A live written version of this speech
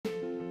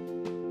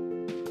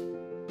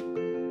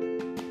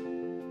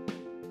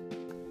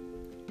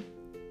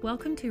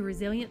Welcome to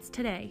Resilience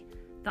Today,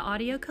 the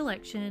audio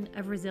collection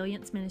of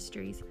Resilience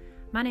Ministries.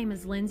 My name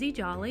is Lindsay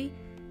Jolly,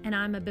 and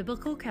I'm a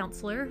biblical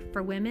counselor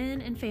for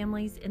women and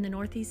families in the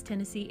Northeast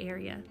Tennessee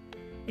area.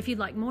 If you'd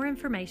like more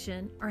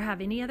information or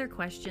have any other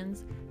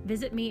questions,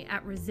 visit me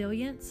at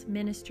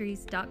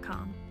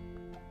resilienceministries.com.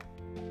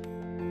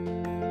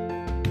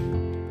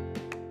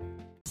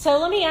 So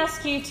let me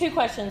ask you two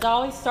questions. I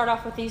always start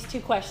off with these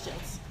two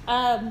questions.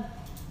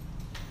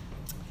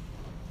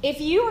 If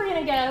you were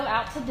going to go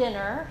out to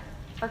dinner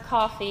or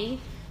coffee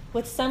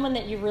with someone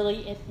that you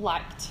really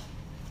liked,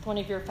 one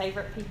of your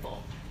favorite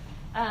people,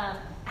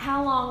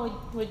 how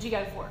long would you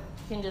go for?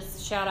 You can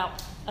just shout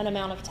out an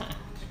amount of time.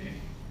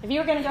 If you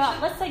were going to go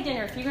out, let's say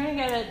dinner. If you're going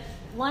to go to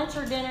lunch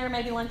or dinner,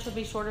 maybe lunch would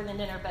be shorter than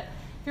dinner, but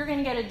if you're going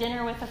to go to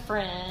dinner with a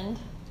friend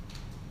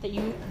that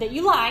you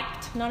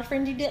liked, not a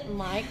friend you didn't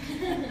like,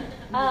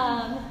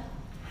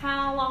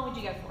 how long would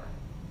you go for?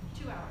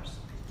 2 hours.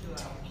 2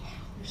 hours.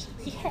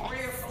 Yes. 3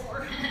 or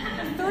 4.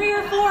 3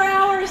 or 4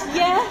 hours,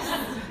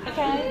 yes.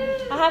 Okay.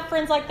 I have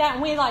friends like that,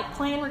 and we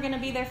plan we're going to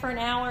be there for an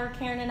hour,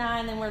 Karen and I,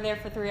 and then we're there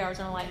for 3 hours,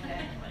 and I'm like,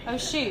 oh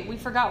shoot, we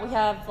forgot we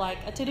have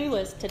a to-do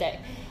list today.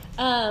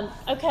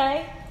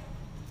 Okay.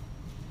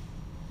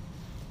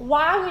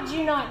 Why would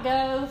you not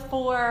go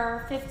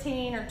for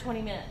 15 or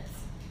 20 minutes?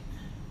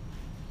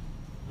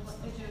 What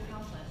could you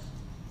accomplish?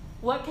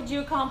 What could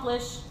you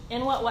accomplish?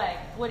 In what way?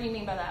 What do you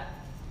mean by that?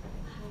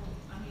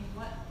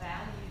 What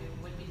value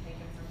would be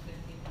taken from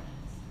 15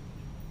 minutes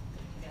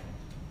together?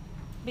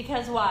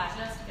 Because why?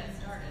 Just to get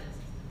started.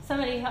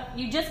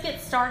 You just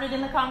get started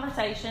in the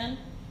conversation.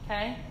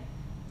 Okay.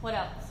 What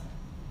else?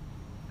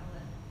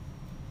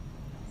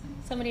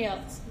 Somebody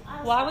else.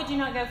 Why would you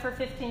not go for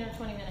 15 or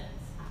 20 minutes?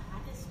 I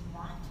just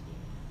want to be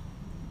with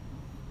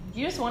them.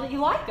 You just want it. You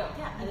like them.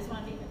 Yeah, I just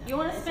want to be with them. You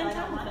want to spend so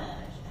time with I them. don't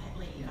want to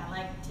leave. I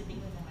like to be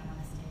with them. I want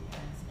to stay there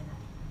and spend that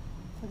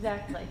time.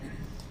 Exactly.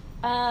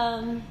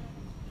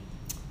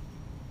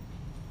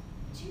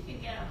 But you can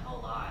get a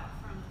whole lot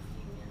from a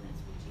few minutes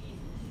with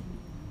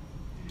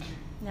Jesus.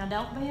 Now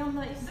don't be on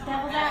the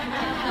devil's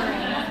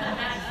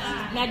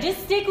advocate. Now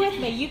just stick with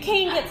me. You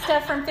can get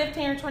stuff from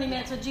 15 or 20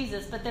 minutes with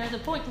Jesus, but there's a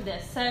point to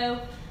this.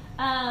 So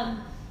let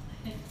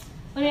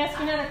me ask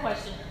you another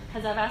question,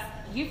 because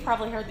you've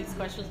probably heard these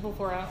questions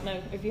before. I don't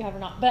know if you have or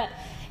not. But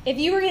if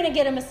you were going to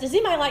get a massage, does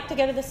anybody like to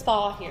go to the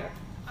spa here?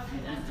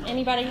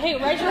 Anybody? Hey,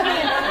 raise your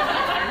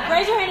hand.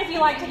 Raise your hand if you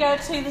like to go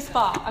to the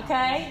spa,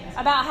 okay?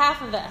 About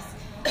half of us.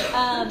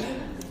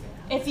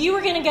 If you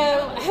were going to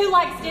go, who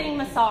likes getting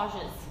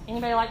massages?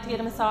 Anybody like to get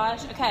a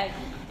massage? Okay.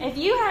 If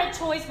you had a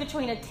choice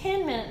between a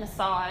 10-minute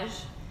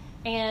massage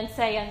and,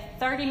 say, a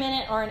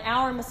 30-minute or an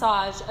hour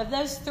massage, of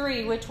those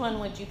three, which one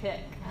would you pick?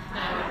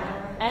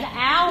 An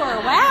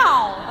hour.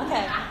 Wow.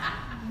 Okay.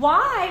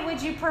 Why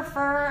would you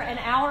prefer an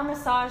hour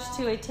massage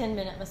to a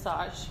 10-minute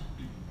massage?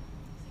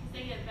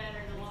 They get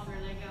better the longer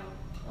they go.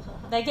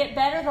 They get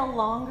better the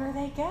longer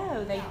they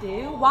go. They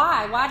do.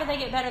 Why? Why do they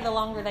get better the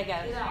longer they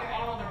go? You're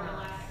able to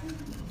relax.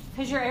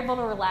 Because you're able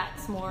to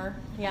relax more.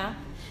 Yeah.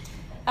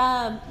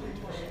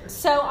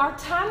 So our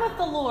time with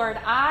the Lord,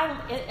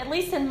 at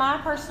least in my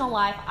personal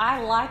life,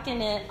 I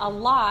liken it a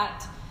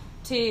lot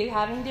to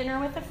having dinner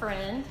with a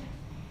friend,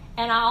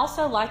 and I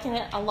also liken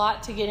it a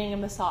lot to getting a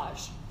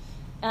massage,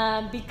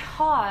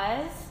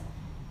 because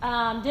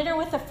dinner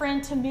with a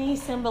friend to me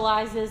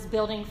symbolizes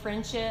building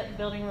friendship,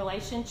 building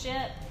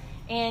relationship,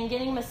 and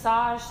getting a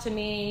massage to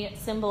me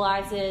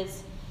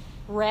symbolizes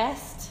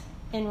rest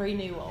and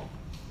renewal.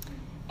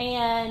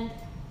 And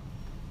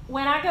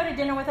when I go to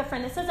dinner with a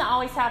friend, this doesn't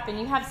always happen.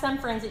 You have some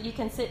friends that you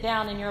can sit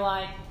down and you're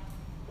like,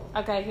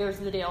 okay, here's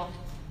the deal.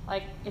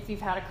 Like if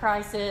you've had a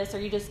crisis, or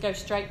you just go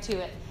straight to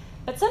it.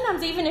 But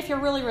sometimes even if you're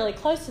really, really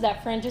close to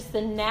that friend, just the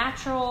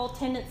natural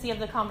tendency of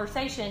the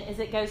conversation is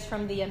it goes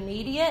from the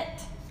immediate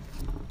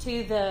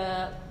to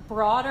the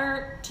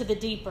broader to the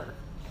deeper.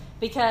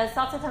 Because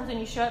lots of times when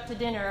you show up to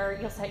dinner,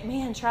 you'll say,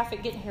 man,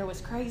 traffic getting here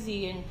was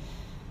crazy, and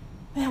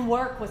man,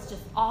 work was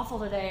just awful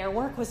today, or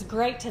work was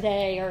great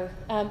today, or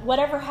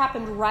whatever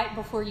happened right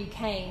before you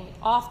came,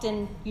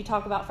 often you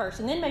talk about first.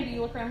 And then maybe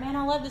you look around, man,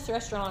 I love this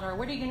restaurant, or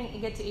what are you going to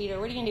get to eat, or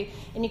what are you going to do?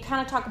 And you kind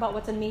of talk about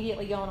what's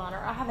immediately going on, or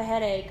I have a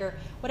headache, or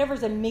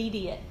whatever's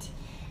immediate.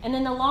 And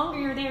then the longer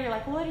you're there, you're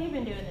like, well, what have you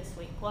been doing this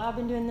week? Well, I've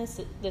been doing this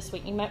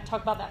week. You might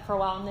talk about that for a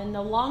while. And then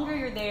the longer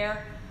you're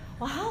there,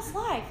 well, how's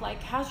life?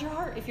 Like, how's your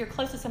heart? If you're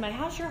close to somebody,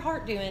 how's your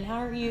heart doing? How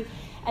are you?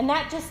 And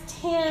that just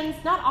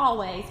tends, not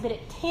always, but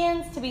it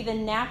tends to be the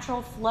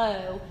natural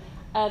flow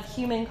of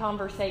human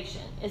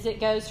conversation, as it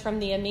goes from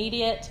the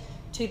immediate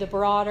to the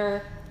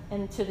broader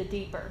and to the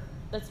deeper.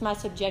 That's my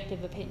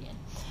subjective opinion.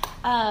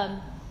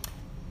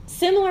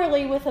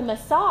 Similarly, with a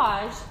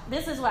massage,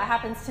 this is what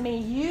happens to me.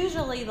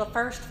 Usually the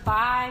first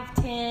 5,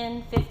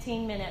 10,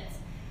 15 minutes,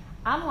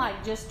 I'm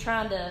just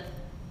trying to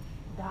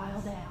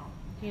dial down,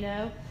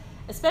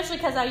 Especially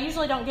because I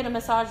usually don't get a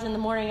massage in the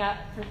morning. I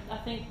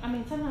think,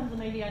 sometimes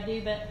maybe I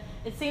do, but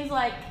it seems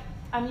like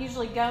I'm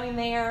usually going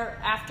there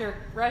after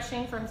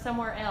rushing from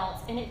somewhere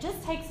else. And it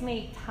just takes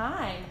me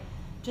time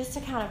just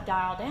to kind of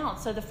dial down.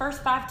 So the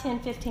first 5, 10,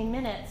 15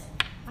 minutes,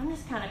 I'm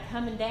just kind of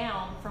coming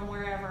down from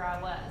wherever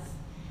I was.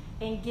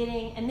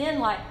 And then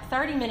like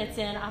 30 minutes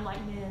in, I'm like,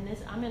 man,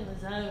 I'm in the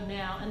zone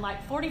now. And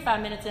like 45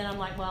 minutes in, I'm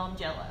like, well, I'm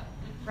jello,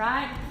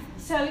 right?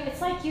 So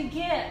it's like you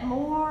get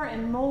more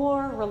and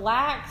more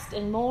relaxed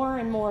and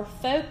more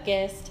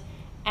focused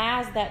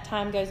as that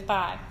time goes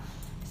by.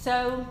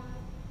 So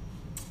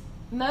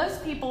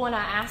most people, when I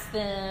ask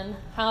them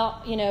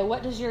how,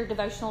 what does your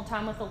devotional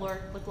time with the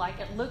Lord look like?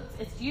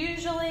 It's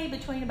usually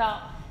between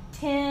about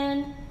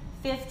 10,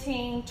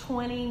 15,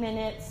 20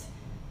 minutes,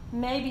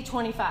 maybe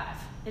 25.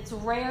 It's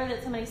rare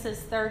that somebody says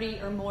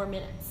 30 or more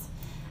minutes.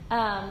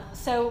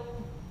 So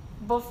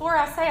before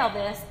I say all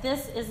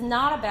this is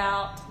not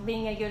about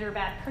being a good or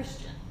bad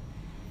Christian.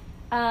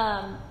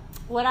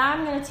 What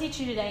I'm going to teach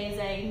you today is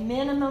a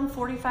minimum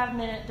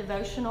 45-minute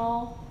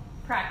devotional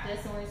practice,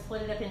 and we're going to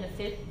split it up into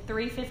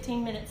 3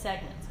 15-minute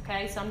segments,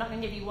 okay? So I'm not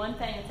going to give you one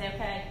thing and say,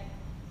 okay,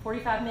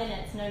 45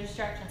 minutes, no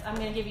distractions. I'm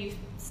going to give you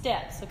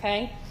steps,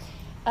 okay?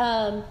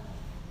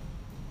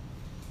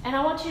 And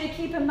I want you to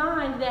keep in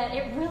mind that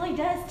it really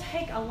does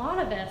take a lot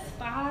of us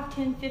 5,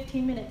 10,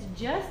 15 minutes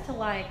just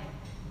to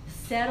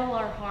settle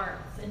our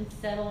hearts and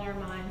settle our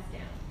minds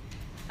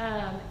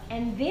down.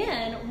 And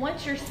then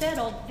once you're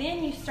settled,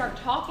 then you start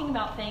talking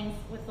about things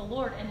with the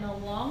Lord. And the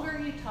longer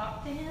you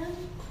talk to Him,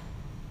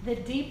 the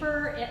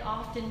deeper it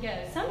often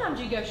goes. Sometimes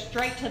you go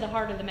straight to the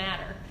heart of the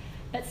matter.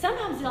 But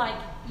sometimes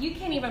you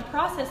can't even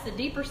process the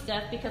deeper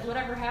stuff because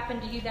whatever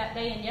happened to you that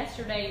day and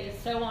yesterday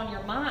is so on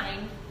your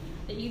mind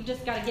that you've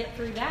just got to get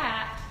through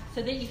that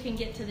so that you can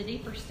get to the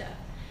deeper stuff.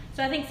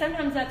 So I think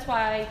sometimes that's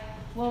why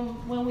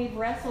when we've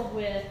wrestled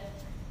with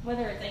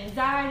whether it's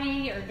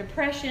anxiety or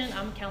depression,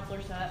 I'm a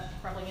counselor, so that's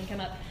probably going to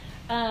come up,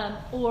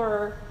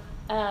 or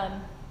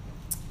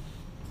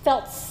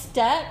felt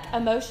stuck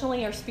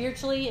emotionally or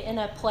spiritually in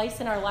a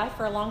place in our life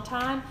for a long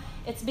time,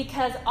 it's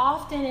because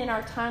often in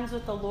our times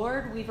with the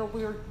Lord, we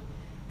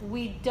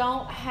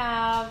don't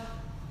have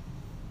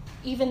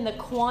even the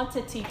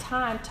quantity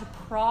time to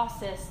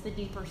process the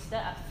deeper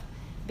stuff,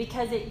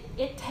 because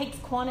it takes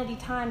quantity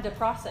time to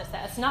process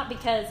that. It's not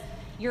because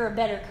you're a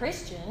better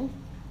Christian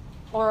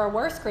or a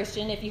worse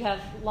Christian if you have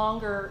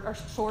longer or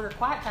shorter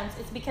quiet times.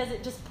 It's because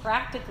it just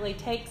practically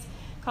takes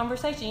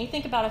conversation. You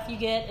think about if you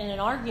get in an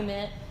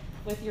argument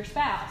with your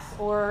spouse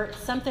or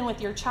something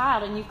with your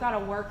child and you've got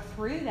to work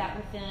through that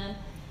with them.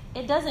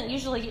 It doesn't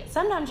usually,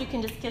 sometimes you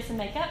can just kiss and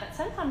make up, but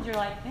sometimes you're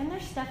like, man,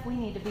 there's stuff we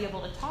need to be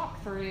able to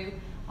talk through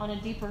on a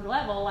deeper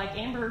level, like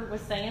Amber was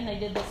saying they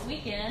did this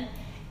weekend,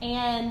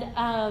 and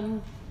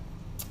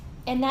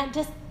that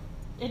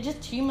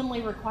just humanly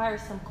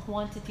requires some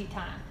quantity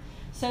time.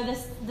 So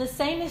the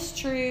same is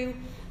true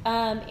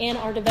in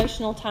our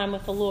devotional time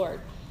with the Lord.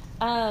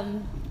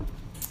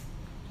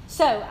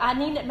 So I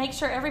need to make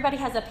sure everybody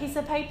has a piece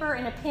of paper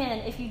and a pen.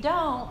 If you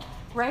don't,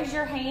 raise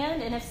your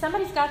hand, and if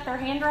somebody's got their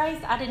hand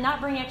raised, I did not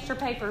bring extra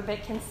paper,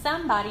 but can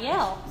somebody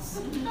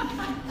else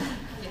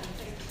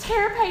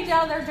tear a page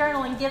out of their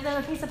journal and give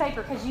them a piece of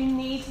paper, because you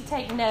need to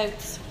take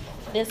notes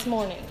this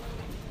morning.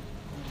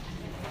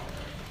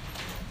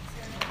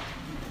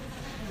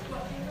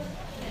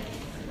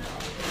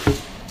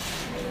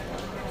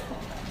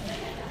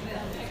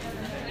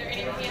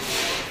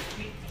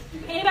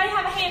 Anybody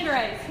have a hand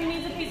raised? Who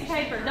needs a piece of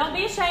paper? Don't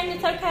be ashamed.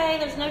 It's okay.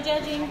 There's no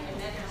judging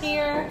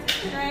here.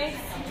 Grace?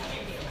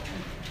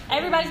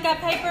 Everybody's got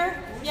paper?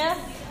 Yes?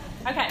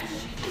 Okay.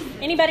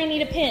 Anybody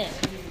need a pen?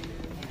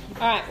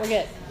 All right, we're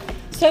good.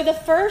 So the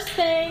first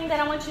thing that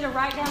I want you to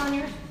write down on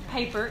your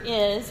paper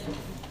is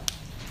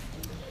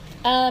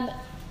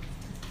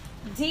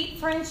deep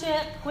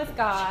friendship with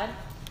God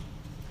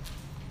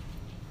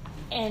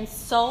and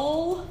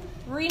soul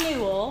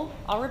renewal.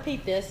 I'll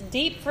repeat this.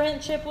 Deep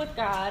friendship with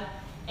God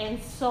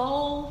and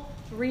soul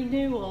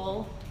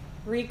renewal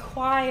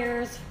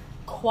requires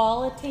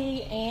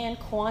quality and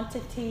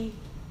quantity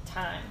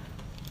time.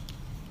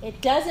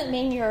 It doesn't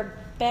mean you're a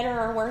better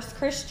or worse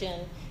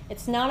Christian.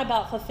 It's not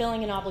about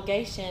fulfilling an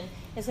obligation.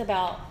 It's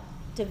about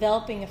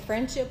developing a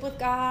friendship with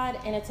God,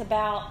 and it's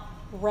about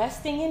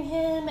resting in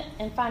Him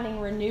and finding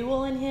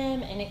renewal in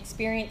Him and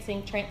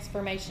experiencing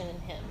transformation in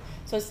Him.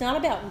 So it's not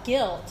about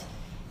guilt.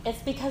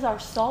 It's because our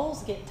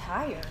souls get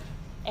tired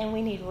and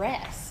we need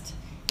rest.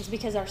 It's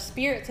because our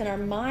spirits and our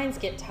minds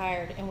get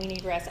tired and we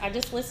need rest. I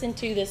just listened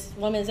to this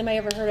woman. Has anybody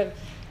ever heard of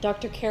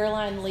Dr.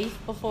 Caroline Leaf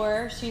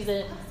before? She's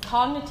a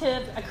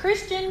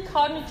Christian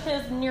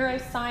cognitive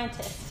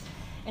neuroscientist.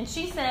 And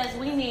she says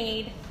we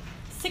need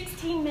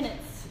 16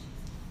 minutes,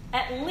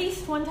 at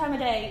least one time a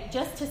day,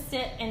 just to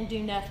sit and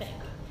do nothing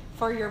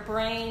for your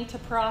brain to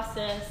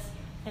process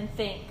and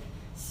think.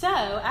 So,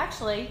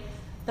 actually,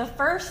 the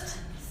first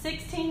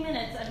 16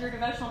 minutes of your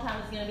devotional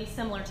time is going to be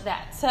similar to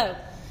that. So,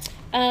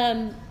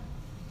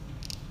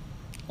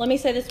 let me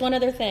say this one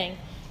other thing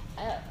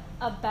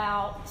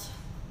about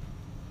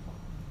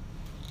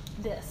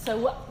this.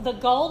 So the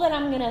goal that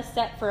I'm going to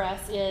set for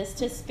us is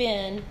to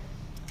spend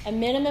a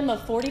minimum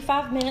of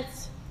 45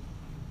 minutes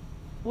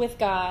with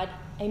God,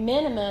 a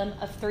minimum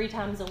of 3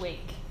 times a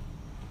week.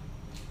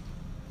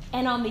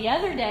 And on the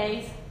other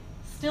days,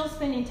 still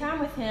spending time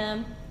with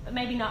Him, but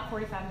maybe not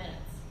 45 minutes.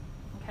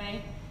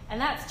 Okay? And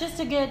that's just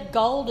a good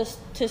goal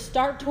to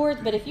start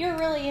towards. But if you're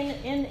really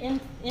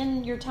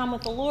in your time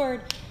with the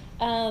Lord,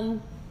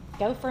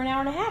 go for an hour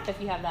and a half if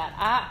you have that.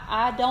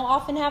 I don't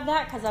often have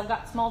that because I've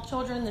got small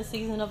children this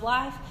season of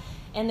life.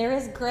 And there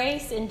is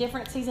grace in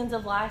different seasons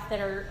of life that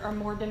are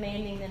more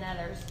demanding than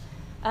others.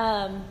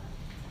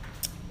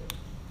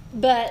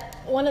 But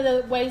one of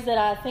the ways that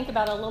I think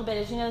about it a little bit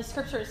is, the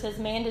scripture, it says,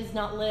 man does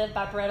not live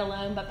by bread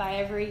alone, but by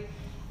every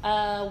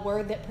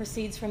word that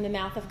proceeds from the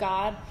mouth of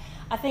God.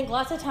 I think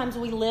lots of times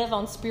we live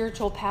on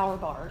spiritual power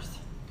bars.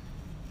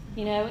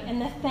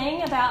 And the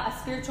thing about a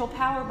spiritual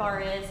power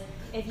bar is,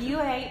 if you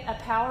ate a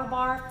power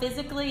bar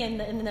physically in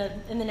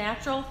the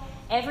natural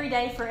every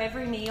day for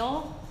every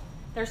meal,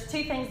 there's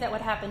two things that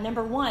would happen.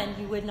 Number one,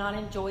 you would not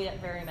enjoy it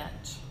very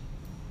much.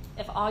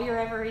 If all you're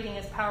ever eating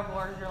is power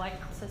bars, you're like,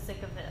 I'm so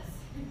sick of this.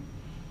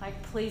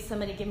 Like, please,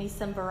 somebody give me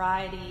some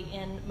variety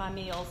in my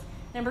meals.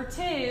 Number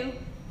two,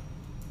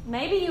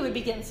 maybe you would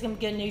be getting some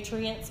good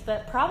nutrients,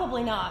 but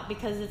probably not,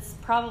 because it's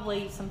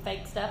probably some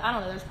fake stuff. I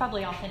don't know. There's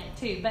probably authentic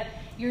too. But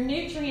your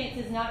nutrients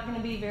is not going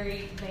to be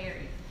very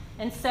varied.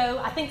 And so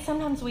I think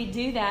sometimes we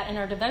do that in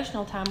our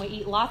devotional time. We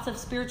eat lots of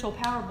spiritual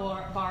power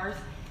bars,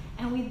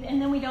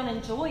 and then we don't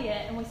enjoy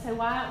it. And we say,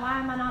 why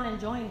am I not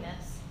enjoying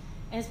this?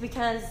 And it's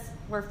because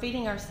we're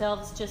feeding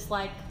ourselves just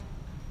like,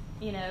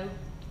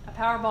 a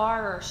power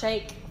bar or a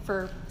shake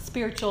for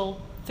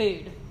spiritual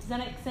food. Does that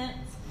make sense?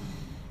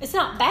 It's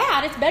not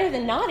bad. It's better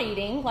than not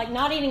eating. Like,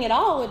 not eating at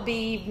all would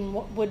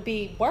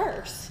be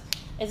worse.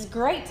 It's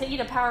great to eat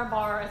a power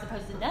bar as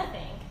opposed to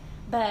nothing.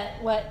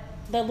 But what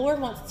the Lord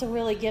wants to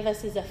really give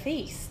us is a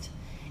feast.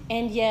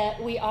 And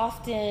yet we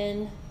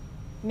often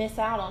miss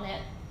out on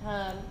it.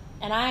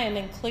 And I am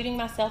including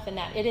myself in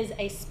that. It is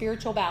a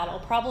spiritual battle.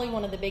 Probably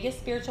one of the biggest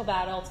spiritual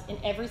battles in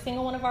every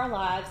single one of our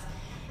lives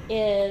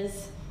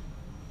is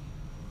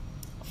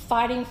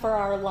fighting for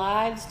our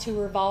lives to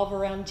revolve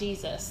around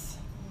Jesus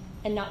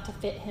and not to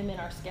fit him in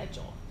our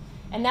schedule.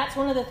 And that's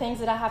one of the things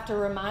that I have to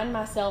remind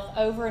myself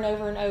over and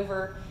over and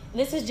over.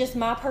 This is just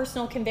my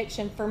personal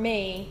conviction for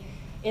me,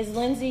 is,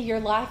 Lindsay, your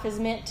life is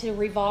meant to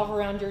revolve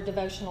around your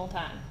devotional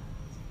time.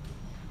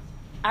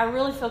 I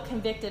really feel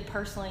convicted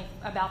personally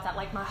about that.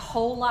 Like, my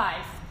whole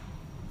life,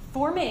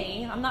 for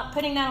me, I'm not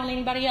putting that on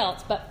anybody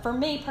else, but for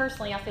me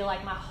personally, I feel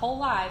like my whole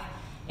life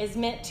is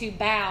meant to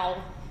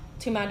bow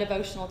to my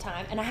devotional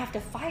time. And I have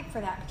to fight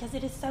for that because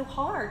it is so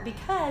hard.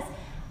 Because,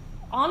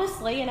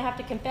 honestly, and I have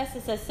to confess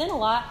this as sin a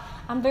lot,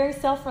 I'm very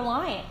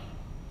self-reliant.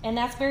 And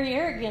that's very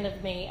arrogant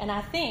of me. And I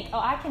think,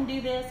 I can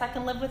do this. I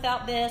can live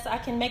without this. I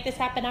can make this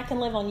happen. I can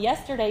live on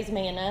yesterday's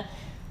manna,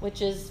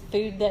 which is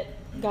food that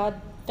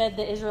God fed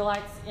the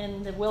Israelites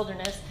in the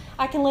wilderness.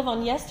 I can live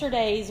on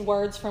yesterday's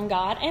words from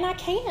God. And I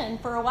can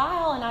for a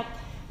while.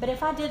 But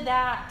if I did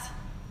that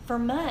for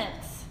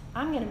months,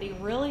 I'm going to be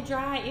really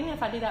dry. Even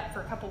if I do that for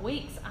a couple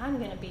weeks, I'm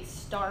going to be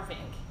starving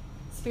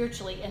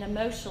spiritually and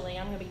emotionally.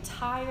 I'm going to be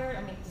tired.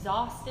 I'm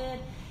exhausted.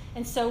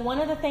 And so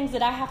one of the things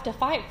that I have to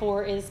fight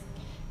for is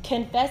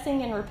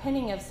confessing and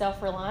repenting of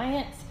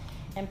self-reliance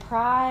and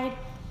pride,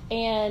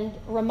 and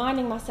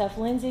reminding myself,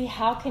 Lindsay,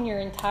 how can your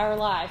entire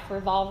life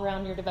revolve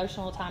around your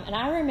devotional time? And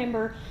I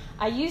remember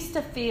I used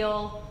to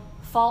feel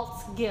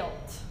false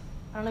guilt.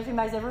 I don't know if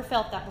anybody's ever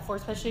felt that before,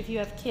 especially if you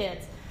have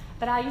kids.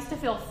 But I used to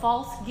feel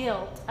false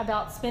guilt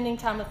about spending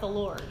time with the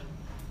Lord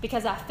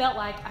because I felt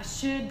like I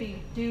should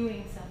be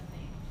doing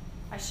something.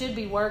 I should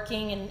be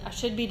working and I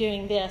should be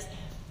doing this.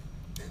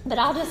 But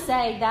I'll just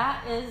say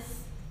that is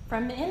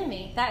from the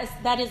enemy.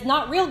 That is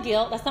not real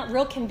guilt. That's not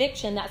real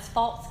conviction. That's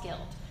false guilt.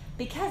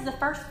 Because the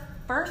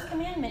first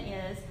commandment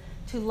is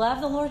to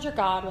love the Lord your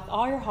God with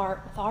all your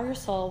heart, with all your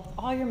soul, with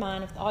all your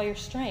mind, with all your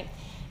strength.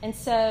 And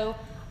so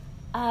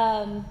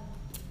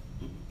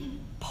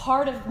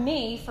part of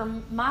me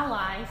from my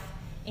life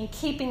in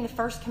keeping the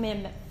first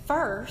commandment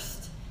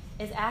first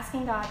is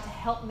asking God to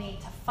help me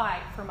to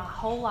fight for my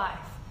whole life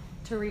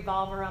to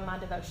revolve around my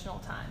devotional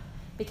time.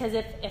 Because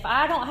if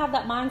I don't have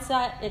that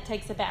mindset, it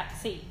takes a back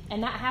seat.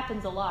 And that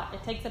happens a lot.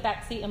 It takes a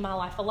back seat in my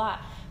life a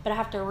lot. But I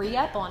have to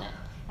re-up on it.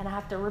 And I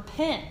have to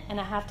repent. And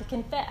I have to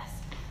confess.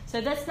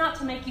 So that's not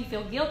to make you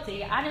feel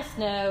guilty. I just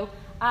know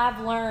I've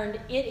learned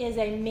it is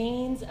a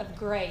means of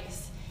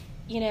grace.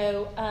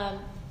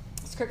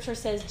 Scripture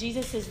says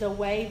Jesus is the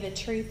way, the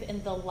truth,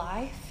 and the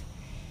life.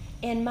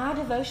 And my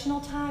devotional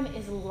time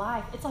is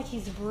life. It's like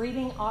he's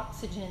breathing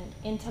oxygen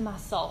into my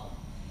soul.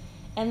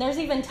 And there's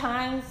even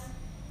times,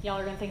 y'all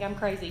are going to think I'm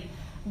crazy,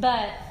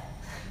 but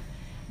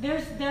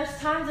there's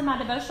times in my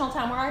devotional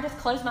time where I just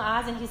close my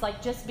eyes and he's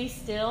like, just be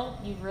still.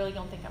 You really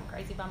don't think I'm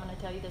crazy, but I'm going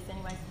to tell you this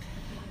anyways.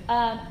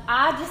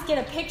 I just get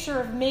a picture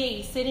of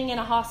me sitting in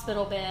a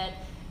hospital bed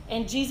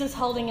and Jesus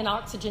holding an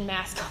oxygen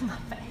mask on my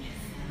face.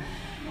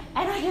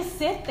 And I just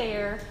sit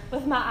there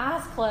with my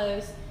eyes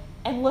closed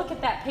and look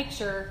at that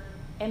picture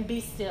and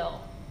be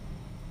still.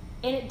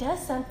 And it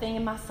does something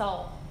in my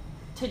soul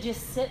to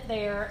just sit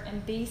there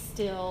and be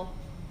still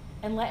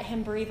and let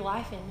him breathe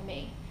life into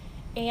me.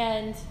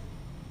 And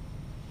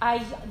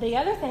the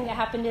other thing that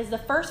happened is the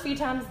first few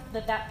times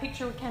that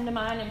picture would come to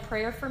mind in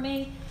prayer for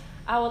me,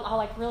 I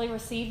like really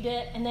received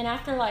it. And then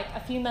after like a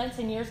few months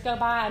and years go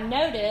by, I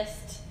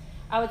noticed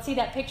I would see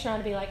that picture and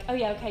I'd be like, oh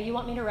yeah, okay, you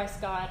want me to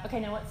rest, God. Okay,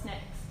 now what's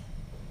next?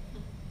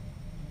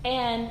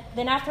 And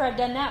then after I've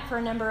done that for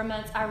a number of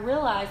months, I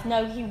realized,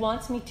 no, he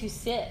wants me to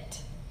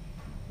sit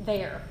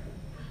there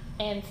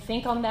and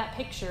think on that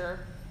picture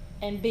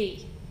and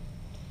be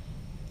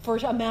for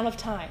an amount of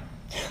time.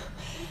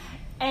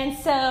 And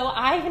so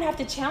I even have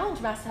to challenge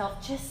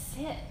myself, just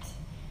sit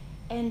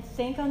and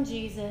think on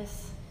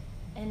Jesus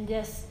and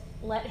just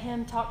let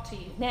him talk to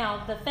you.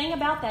 Now, the thing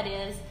about that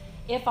is,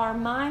 if our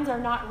minds are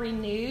not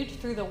renewed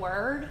through the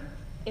Word,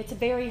 it's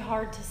very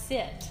hard to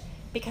sit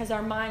because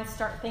our minds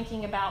start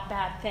thinking about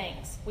bad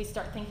things. We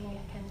start thinking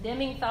of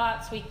condemning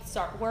thoughts. We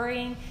start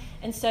worrying.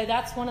 And so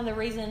that's one of the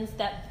reasons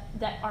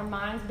that our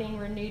minds being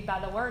renewed by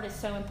the Word is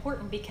so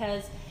important,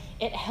 because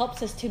it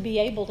helps us to be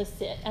able to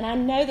sit. And I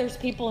know there's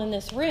people in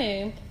this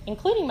room,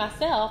 including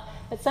myself,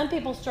 that some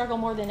people struggle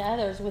more than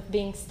others with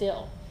being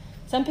still.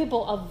 Some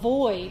people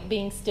avoid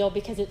being still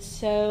because it's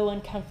so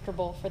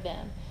uncomfortable for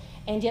them.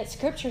 And yet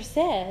Scripture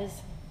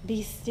says,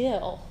 be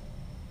still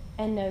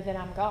and know that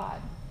I'm God.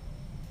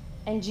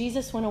 And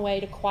Jesus went away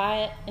to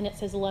quiet, and it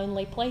says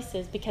lonely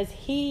places, because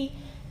he,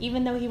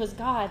 even though he was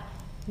God,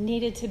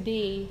 needed to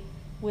be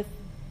with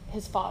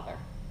his Father.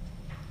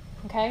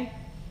 Okay?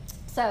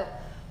 So,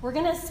 we're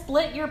going to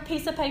split your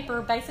piece of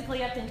paper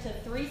basically up into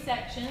 3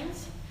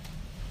 sections.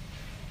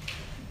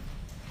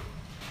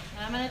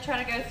 And I'm going to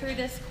try to go through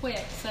this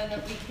quick so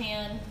that we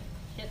can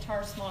get to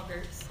our small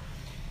groups.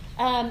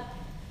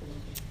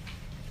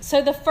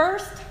 So the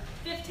first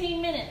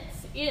 15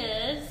 minutes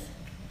is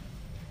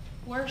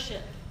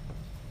worship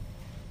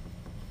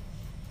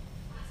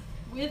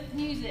with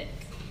music.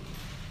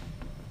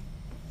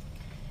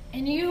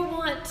 And you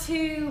want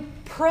to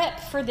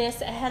prep for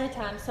this ahead of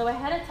time. So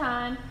ahead of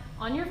time,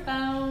 on your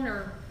phone,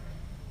 or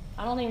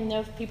I don't even know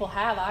if people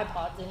have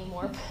iPods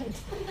anymore,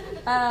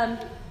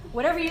 but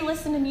whatever you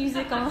listen to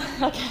music on,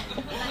 okay.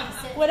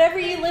 Whatever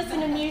you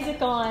listen to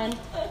music on,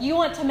 you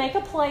want to make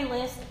a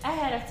playlist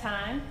ahead of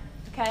time,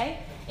 okay?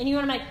 And you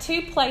want to make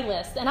 2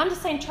 playlists. And I'm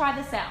just saying,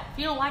 try this out. If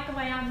you don't like the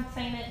way I'm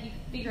saying it, you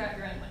figure out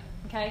your own way,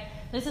 okay?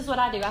 This is what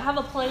I do. I have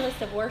a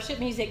playlist of worship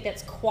music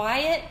that's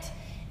quiet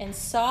and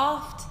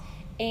soft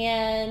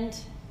and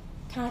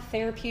kind of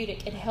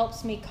therapeutic. It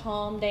helps me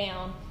calm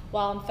down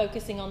while I'm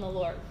focusing on the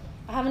Lord.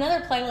 I have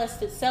another playlist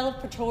that's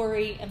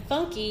celebratory and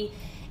funky,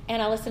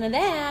 and I listen to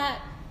that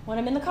when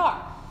I'm in the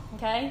car,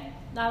 okay?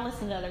 I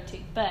listen to the other 2.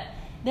 But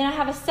then I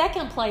have a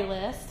second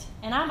playlist,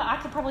 and I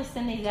could probably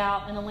send these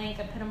out in a link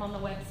and put them on the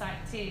website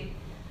too,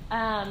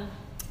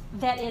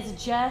 that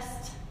is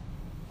just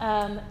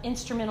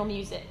instrumental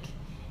music.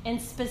 And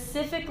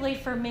specifically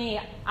for me,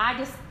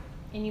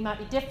 and you might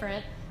be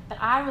different, but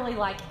I really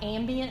like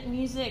ambient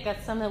music.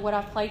 That's some of what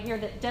I've played here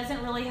that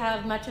doesn't really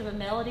have much of a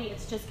melody.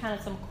 It's just kind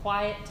of some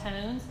quiet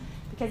tones,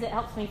 because it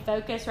helps me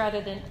focus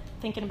rather than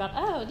thinking about,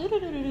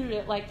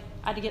 like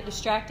I get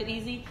distracted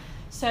easy.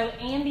 So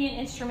ambient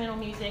instrumental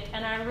music,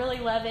 and I really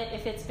love it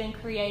if it's been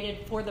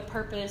created for the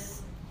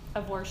purpose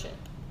of worship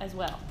as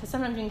well. Because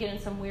sometimes you can get in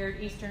some weird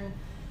Eastern,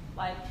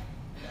 like,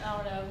 I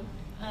don't know,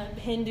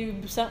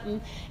 Hindu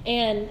something.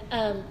 And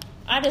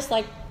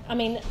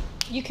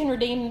you can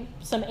redeem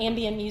some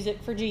ambient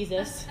music for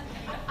Jesus.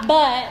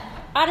 But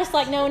I just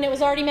like knowing it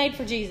was already made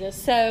for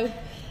Jesus. So,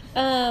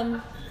 I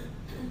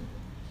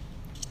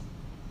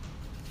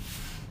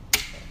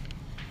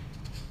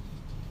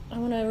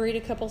want to read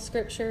a couple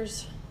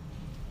scriptures.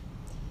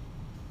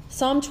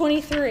 Psalm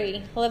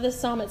 23. I love this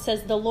psalm. It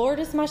says, "The Lord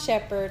is my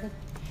shepherd.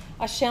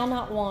 I shall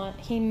not want.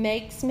 He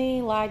makes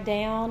me lie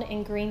down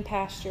in green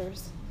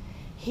pastures.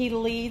 He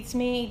leads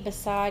me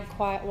beside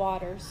quiet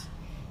waters.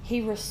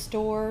 He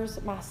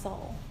restores my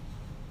soul."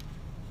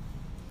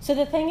 So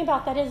the thing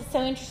about that is, it's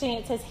so interesting.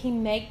 It says he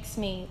makes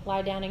me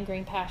lie down in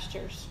green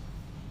pastures.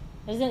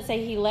 It doesn't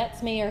say he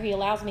lets me or he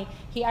allows me.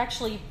 He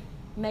actually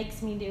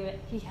makes me do it.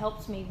 He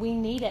helps me. We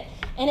need it.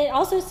 And it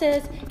also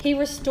says he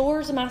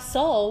restores my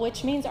soul,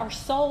 which means our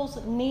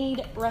souls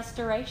need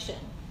restoration,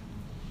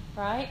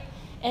 right?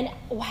 And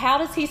how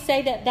does he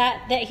say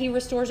that he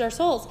restores our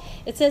souls?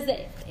 It says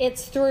that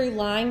it's through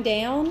lying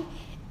down.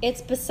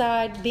 It's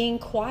beside being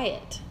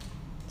quiet.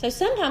 So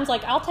sometimes,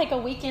 like, I'll take a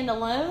weekend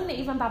alone,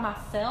 even by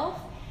myself.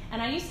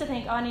 And I used to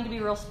think, I need to be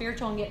real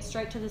spiritual and get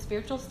straight to the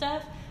spiritual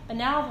stuff. But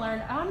now I've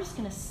learned, I'm just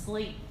going to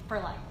sleep for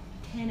like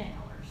 10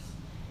 hours.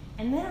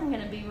 And then I'm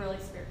going to be really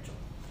spiritual.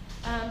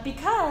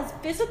 Because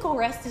physical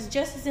rest is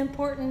just as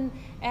important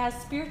as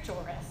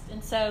spiritual rest.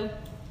 And so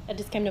it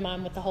just came to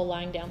mind with the whole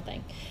lying down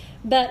thing.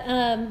 But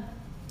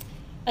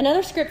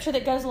another scripture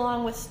that goes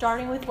along with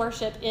starting with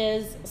worship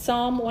is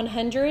Psalm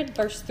 100,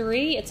 verse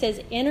 3. It says,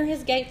 "Enter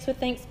his gates with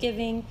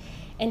thanksgiving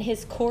and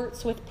his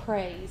courts with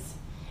praise."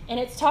 And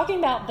it's talking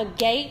about the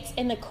gates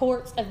and the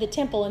courts of the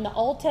temple. In the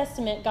Old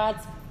Testament,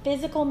 God's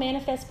physical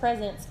manifest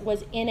presence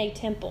was in a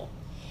temple.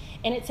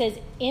 And it says,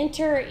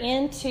 enter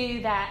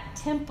into that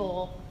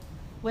temple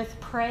with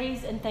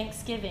praise and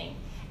thanksgiving.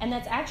 And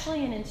that's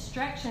actually an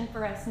instruction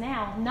for us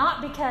now.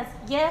 Not because,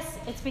 yes,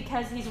 it's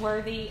because he's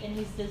worthy and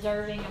he's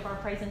deserving of our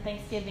praise and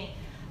thanksgiving.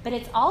 But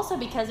it's also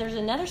because there's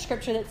another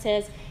scripture that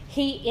says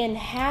he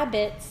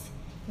inhabits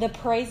the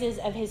praises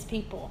of his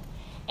people.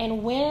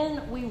 And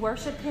when we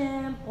worship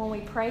him, when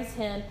we praise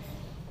him,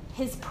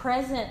 his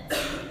presence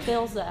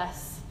fills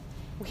us.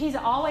 He's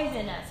always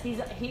in us.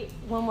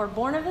 When we're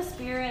born of the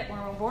Spirit,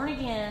 when we're born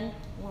again,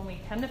 when we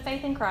come to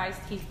faith in Christ,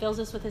 he fills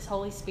us with his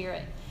Holy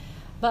Spirit.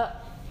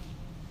 But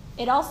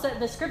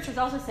the scriptures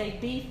also say,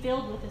 be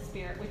filled with the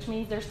Spirit, which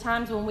means there's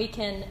times when we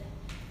can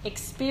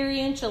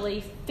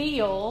experientially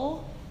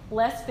feel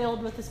less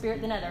filled with the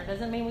Spirit than others.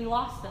 Doesn't mean we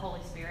lost the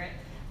Holy Spirit,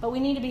 but we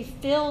need to be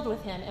filled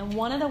with him. And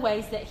one of the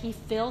ways that he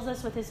fills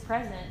us with his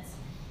presence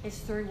is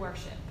through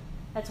worship.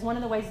 That's one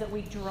of the ways that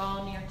we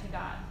draw near to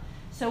God.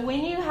 So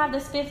when you have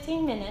this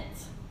 15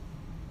 minutes,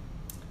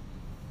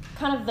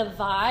 kind of the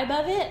vibe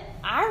of it,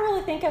 I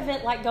really think of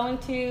it like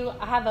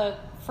I have a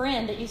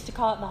friend that used to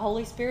call it the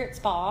Holy Spirit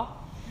Spa.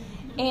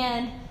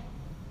 And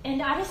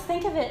I just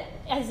think of it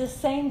as the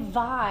same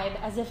vibe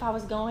as if I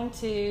was going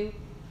to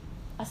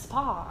a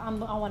spa.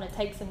 I want to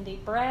take some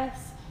deep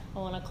breaths. I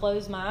want to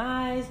close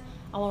my eyes.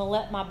 I want to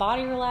let my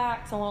body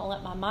relax. I want to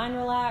let my mind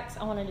relax.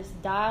 I want to just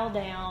dial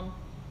down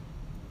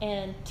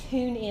and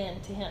tune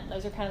in to him.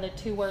 Those are kind of the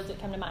two words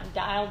that come to mind.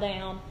 Dial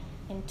down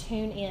and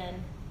tune in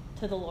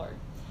to the Lord.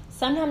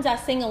 Sometimes I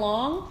sing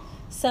along.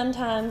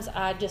 Sometimes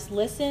I just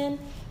listen.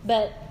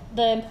 But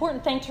the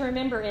important thing to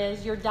remember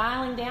is you're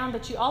dialing down,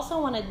 but you also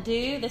want to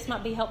do, this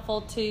might be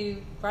helpful to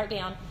write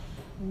down,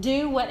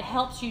 do what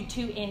helps you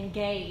to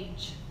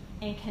engage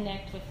and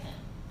connect with him.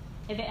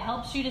 If it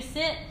helps you to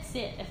sit,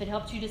 sit. If it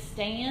helps you to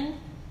stand,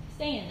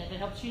 stand. If it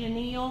helps you to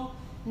kneel,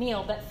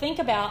 kneel. But think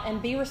about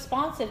and be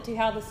responsive to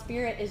how the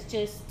Spirit is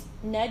just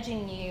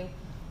nudging you.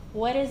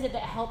 What is it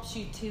that helps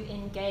you to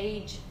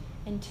engage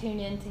and tune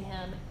into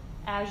him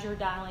as you're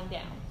dialing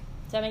down?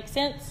 Does that make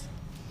sense?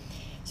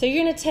 So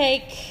you're going to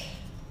take,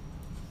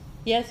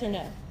 yes or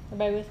no?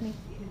 Everybody with me?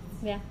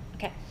 Yeah?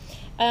 Okay.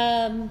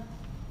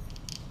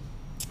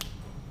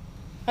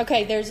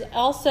 Okay, there's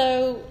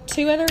also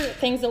two other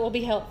things that will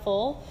be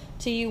helpful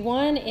to you.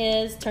 One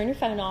is turn your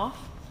phone off,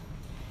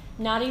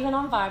 not even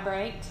on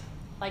vibrate,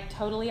 like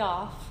totally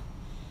off,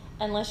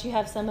 unless you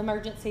have some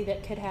emergency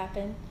that could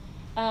happen.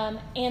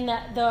 And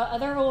the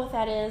other rule with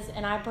that is,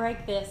 and I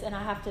break this and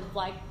I have to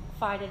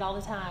fight it all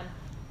the time,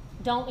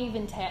 don't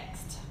even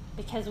text,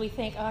 because we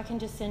think, I can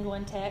just send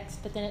one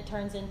text, but then it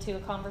turns into a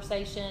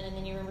conversation and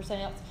then you remember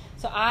something else.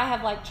 So I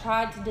have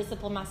tried to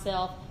discipline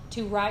myself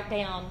to write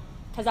down,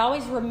 because I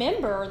always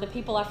remember the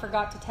people I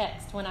forgot to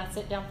text when I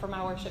sit down for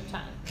my worship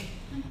time.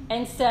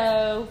 And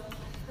so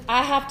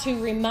I have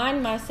to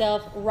remind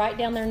myself, write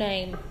down their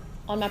name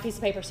on my piece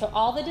of paper. So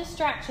all the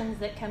distractions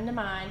that come to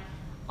mind,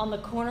 on the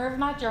corner of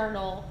my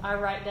journal, I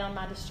write down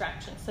my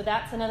distractions. So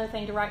that's another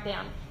thing to write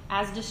down.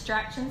 As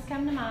distractions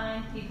come to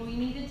mind, people you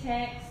need to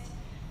text,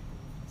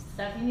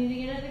 stuff you need to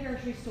get at the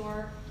grocery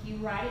store, you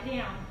write it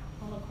down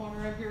on the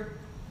corner of your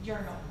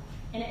journal.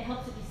 And it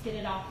helps it just get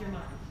it off your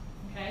mind.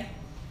 Okay?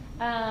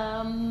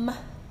 And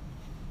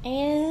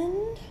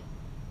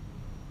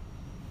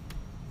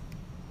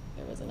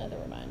there was another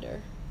reminder.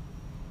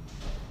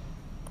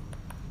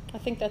 I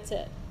think that's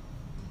it.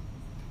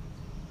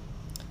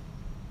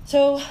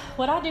 So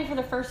what I do for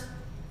the first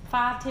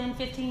 5, 10,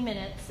 15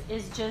 minutes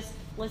is just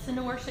listen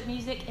to worship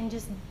music and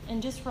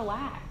just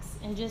relax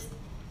and just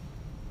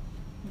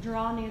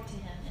draw near to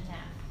him in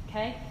that.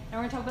 Okay? Now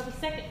we're going to talk about the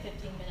second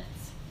 15 minutes.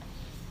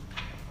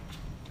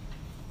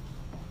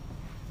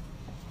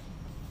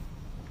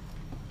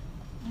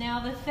 Now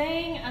the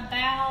thing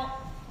about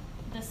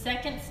the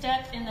second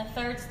step and the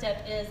third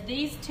step is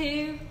these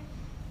two,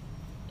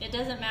 it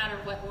doesn't matter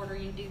what order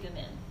you do them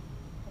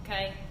in.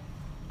 Okay?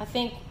 I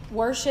think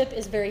worship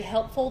is very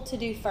helpful to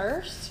do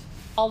first.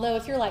 Although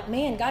if you're like,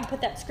 man, God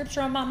put that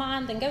scripture on my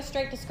mind, then go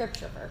straight to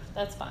scripture first.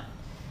 That's fine.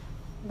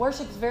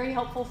 Worship is very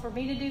helpful for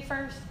me to do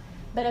first.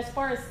 But as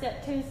far as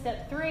step 2 and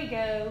step 3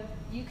 go,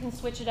 you can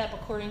switch it up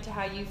according to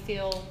how you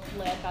feel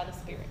led by the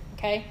Spirit.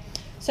 Okay?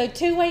 So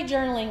two-way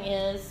journaling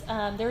is,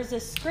 there's a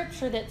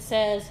scripture that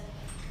says,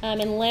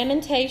 in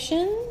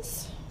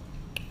Lamentations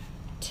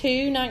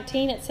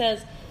 2:19, it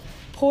says,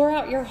 pour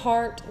out your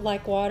heart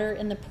like water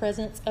in the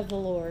presence of the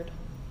Lord.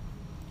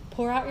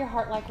 Pour out your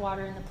heart like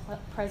water in the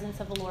presence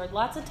of the Lord.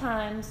 Lots of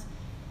times,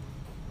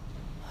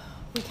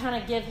 we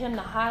kind of give him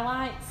the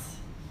highlights,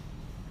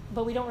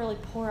 but we don't really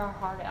pour our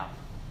heart out.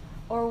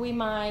 Or we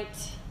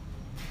might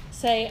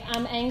say,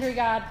 I'm angry,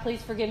 God,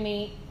 please forgive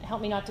me,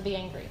 help me not to be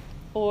angry.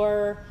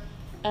 Or,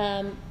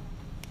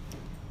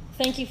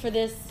 thank you for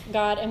this,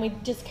 God, and we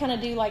just kind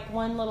of do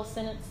one little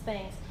sentence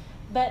things.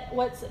 But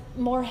what's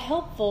more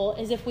helpful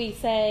is if we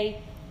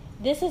say,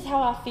 this is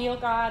how I feel,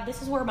 God,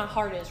 this is where my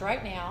heart is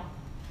right now,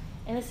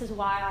 and this is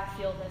why I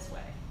feel this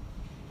way.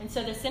 And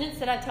so the sentence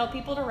that I tell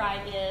people to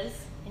write is,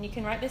 and you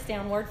can write this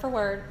down word for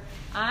word,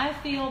 I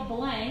feel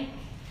blank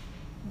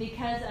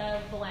because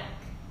of blank.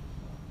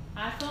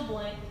 I feel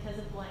blank because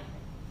of blank.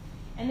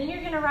 And then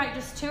you're going to write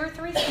just 2 or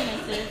 3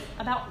 sentences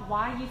about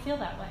why you feel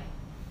that way.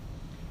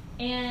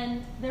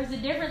 And there's a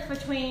difference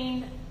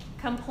between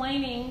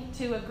complaining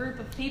to a group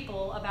of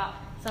people about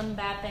some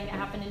bad thing that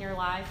happened in your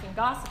life and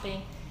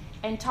gossiping,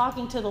 and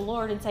talking to the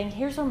Lord and saying,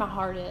 here's where my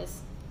heart is.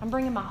 I'm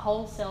bringing my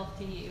whole self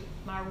to you,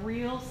 my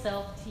real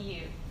self to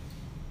you.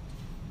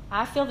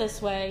 I feel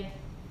this way,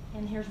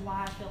 and here's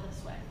why I feel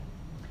this way.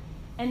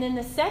 And then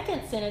the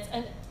second sentence,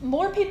 and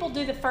more people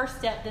do the first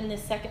step than the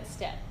second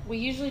step. We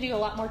usually do a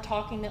lot more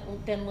talking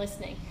than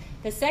listening.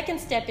 The second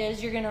step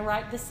is you're going to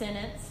write the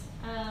sentence.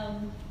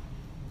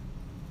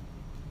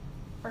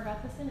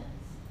 Forgot the sentence.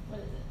 What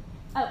is it?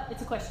 Oh,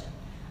 it's a question.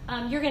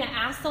 You're going to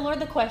ask the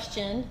Lord the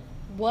question,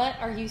 what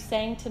are you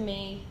saying to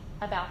me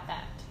about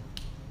that?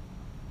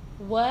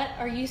 What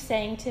are you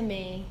saying to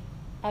me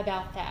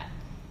about that?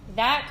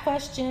 That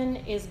question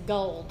is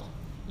gold.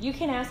 You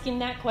can ask him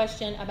that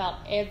question about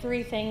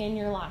everything in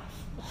your life.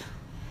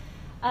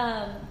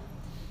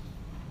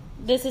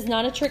 This is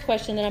not a trick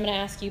question that I'm going to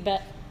ask you,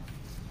 but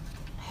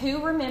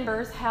who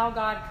remembers how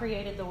God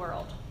created the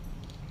world?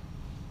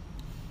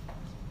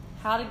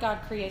 How did God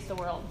create the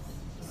world?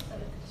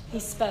 He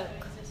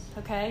spoke,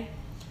 okay?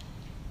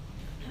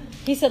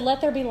 He said,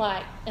 let there be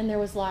light, and there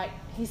was light.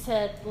 He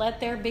said, let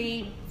there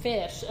be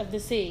fish of the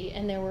sea,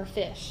 and there were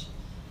fish.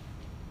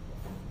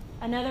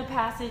 Another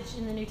passage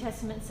in the New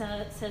Testament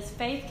says,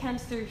 faith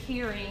comes through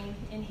hearing,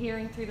 and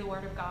hearing through the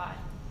Word of God.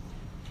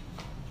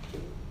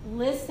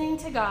 Listening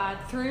to God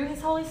through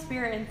His Holy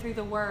Spirit and through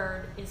the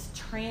Word is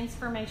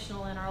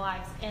transformational in our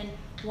lives. And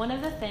one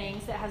of the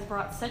things that has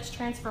brought such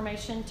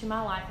transformation to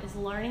my life is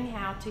learning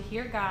how to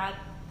hear God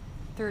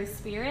through His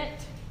Spirit.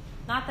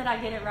 Not that I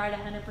get it right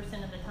 100%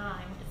 of the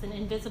time. It's an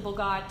invisible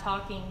God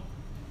talking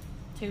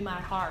to my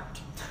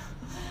heart.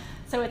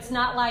 So it's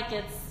not like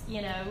it's,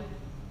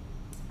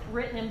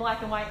 written in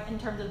black and white in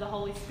terms of the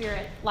Holy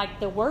Spirit, like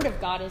the Word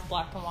of God is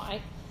black and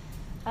white.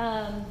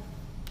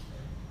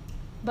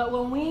 But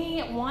when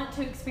we want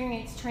to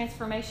experience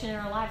transformation in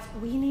our lives,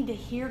 we need to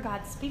hear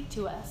God speak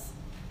to us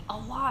a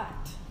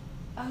lot,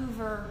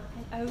 over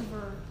and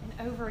over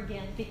and over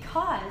again.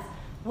 Because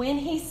when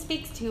He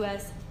speaks to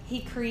us,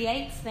 He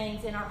creates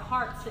things in our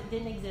hearts that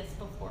didn't exist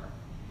before.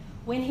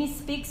 When He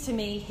speaks to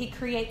me, He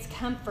creates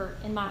comfort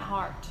in my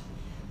heart.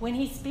 When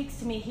He speaks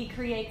to me, He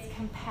creates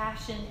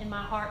compassion in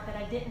my heart that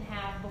I didn't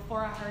have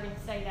before I heard Him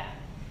say that.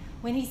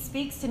 When He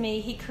speaks to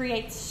me, He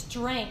creates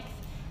strength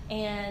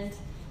and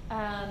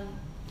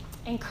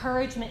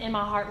encouragement in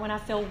my heart when I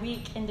feel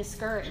weak and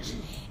discouraged.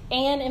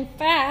 And in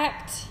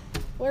fact,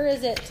 where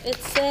is it? It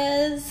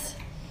says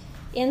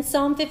in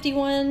Psalm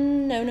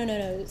 51,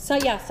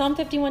 Psalm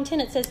 51:10,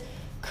 it says,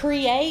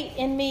 create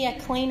in me a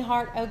clean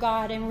heart, O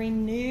God, and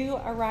renew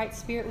a right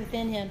spirit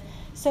within Him.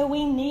 So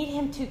we need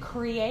Him to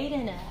create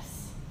in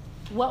us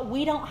what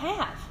we don't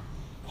have.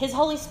 His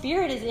Holy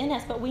Spirit is in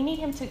us, but we need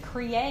Him to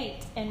create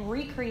and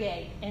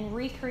recreate and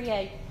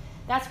recreate.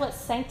 That's what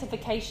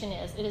sanctification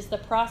is. It is the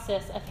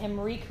process of Him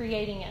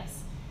recreating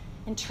us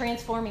and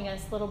transforming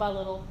us little by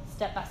little,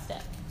 step by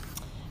step.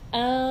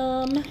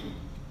 I'm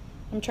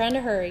trying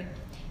to hurry.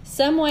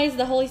 Some ways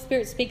the Holy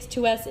Spirit speaks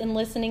to us in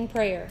listening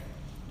prayer.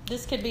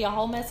 This could be a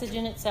whole message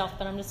in itself,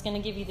 but I'm just going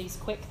to give you these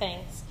quick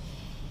things.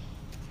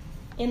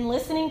 In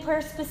listening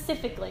prayer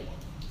specifically,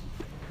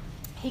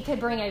 He could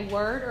bring a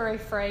word or a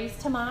phrase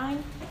to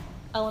mind.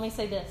 Let me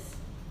say this.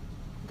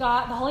 The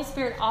Holy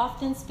Spirit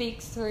often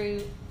speaks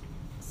through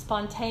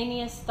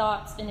spontaneous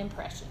thoughts and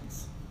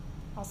impressions.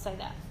 I'll say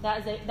that.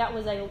 That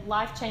was a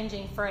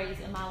life-changing phrase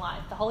in my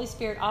life. The Holy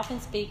Spirit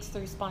often speaks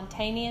through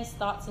spontaneous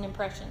thoughts and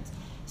impressions.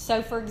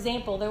 So, for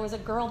example, there was a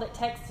girl that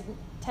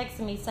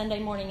texted me Sunday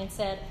morning and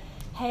said,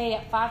 hey,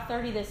 at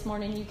 5:30 this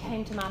morning, you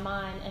came to my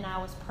mind and I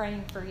was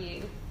praying for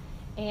you.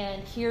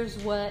 And here's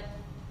what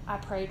I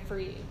prayed for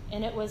you.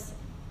 And it was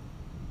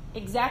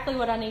exactly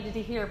what I needed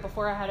to hear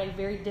before I had a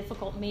very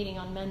difficult meeting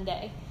on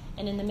Monday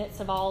and in the midst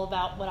of all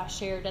about what I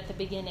shared at the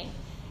beginning.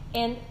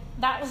 And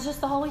that was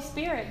just the Holy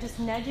Spirit just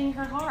nudging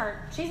her heart.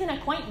 She's an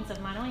acquaintance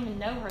of mine. I don't even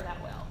know her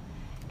that well.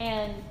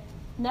 And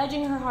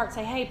nudging her heart,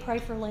 say, hey, pray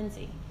for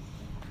Lindsay.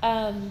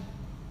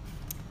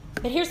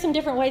 But here's some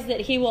different ways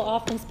that He will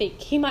often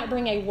speak. He might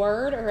bring a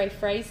word or a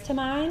phrase to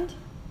mind.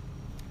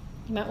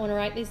 You might want to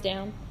write these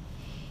down.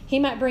 He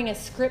might bring a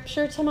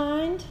scripture to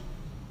mind.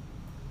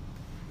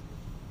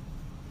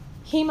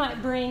 He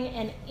might bring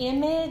an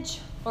image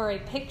or a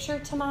picture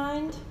to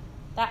mind.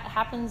 That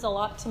happens a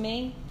lot to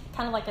me,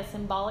 kind of like a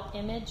symbolic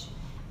image.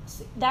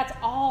 That's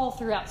all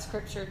throughout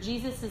Scripture.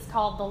 Jesus is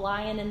called the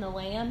lion and the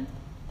lamb.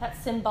 That's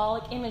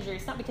symbolic imagery.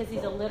 It's not because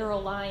He's a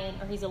literal lion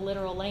or He's a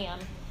literal lamb.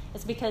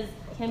 It's because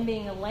Him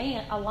being a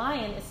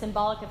lion is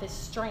symbolic of His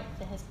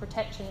strength and His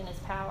protection and His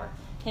power.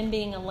 Him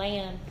being a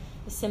lamb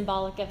is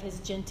symbolic of His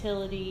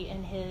gentility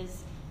and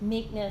His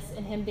meekness,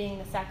 and Him being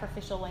the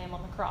sacrificial lamb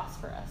on the cross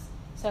for us.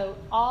 So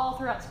all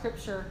throughout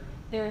Scripture,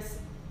 there's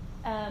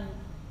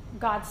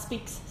God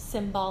speaks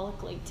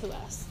symbolically to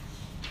us.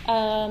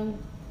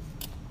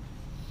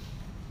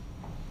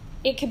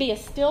 It could be a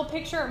still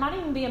picture. It might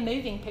even be a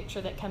moving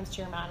picture that comes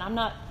to your mind. I'm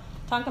not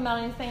talking about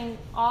anything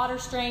odd or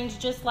strange,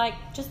 just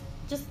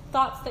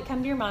thoughts that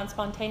come to your mind,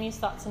 spontaneous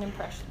thoughts and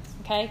impressions,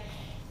 okay?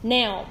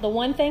 Now, the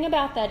one thing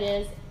about that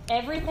is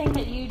everything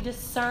that you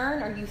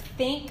discern or you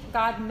think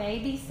God may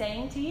be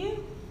saying to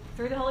you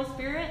through the Holy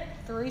Spirit,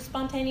 through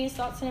spontaneous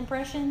thoughts and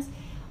impressions,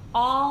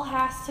 all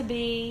has to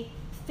be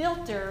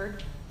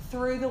filtered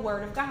through the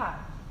Word of God.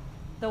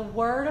 The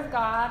Word of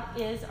God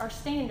is our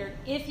standard.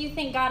 If you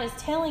think God is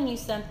telling you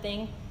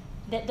something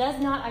that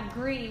does not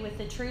agree with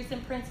the truths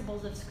and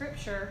principles of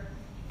Scripture,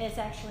 it's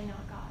actually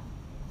not God.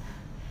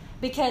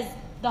 Because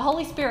the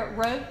Holy Spirit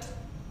wrote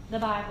the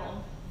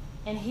Bible,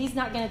 and He's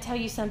not going to tell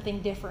you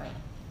something different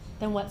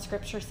than what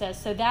Scripture says.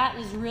 So that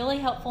is really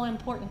helpful and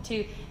important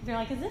too. If you're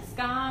like, is this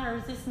God or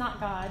is this not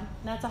God? And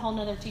that's a whole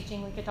nother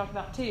teaching we could talk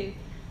about too.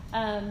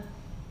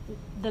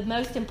 The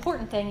most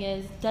important thing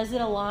is, does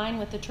it align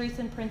with the truths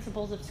and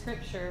principles of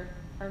Scripture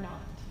or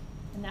not?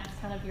 And that's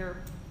kind of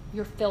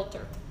your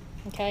filter.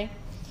 Okay?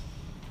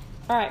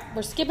 All right,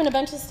 we're skipping a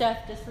bunch of stuff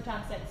just for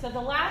time's sake. So the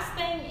last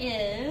thing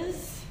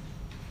is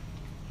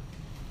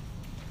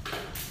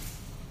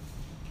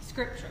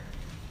Scripture.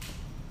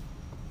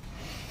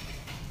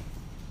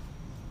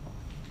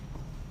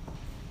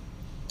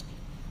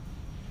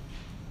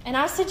 And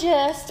I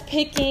suggest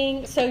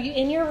picking, so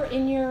in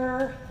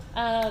your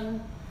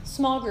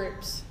small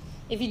groups,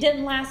 if you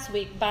didn't last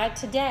week, by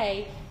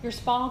today, your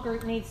small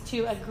group needs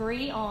to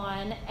agree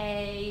on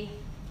a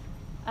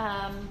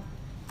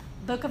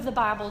book of the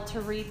Bible to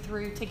read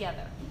through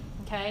together,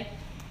 okay?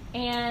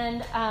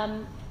 And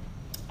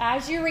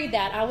as you read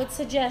that, I would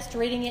suggest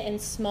reading it in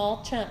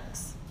small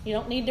chunks. You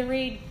don't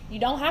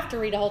have to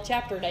read a whole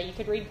chapter a day. You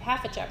could read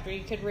half a chapter.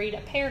 You could read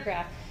a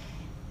paragraph.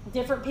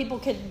 Different people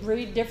could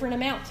read different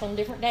amounts on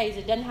different days.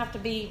 It doesn't have to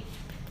be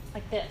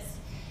like this.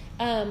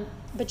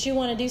 But you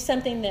want to do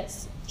something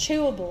that's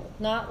chewable,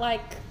 not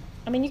like,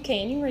 you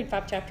can read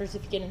 5 chapters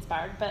if you get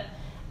inspired. But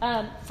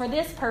for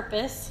this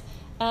purpose,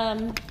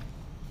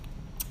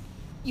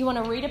 you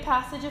want to read a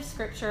passage of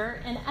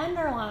Scripture and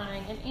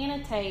underline and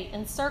annotate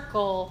and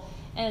circle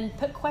and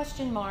put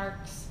question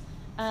marks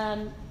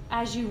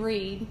as you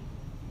read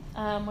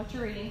what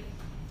you're reading.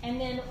 And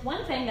then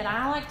one thing that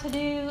I like to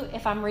do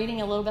if I'm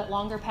reading a little bit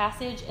longer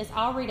passage is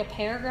I'll read a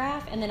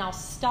paragraph and then I'll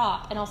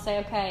stop and I'll say,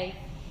 okay,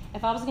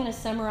 if I was going to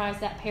summarize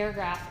that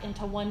paragraph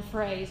into one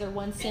phrase or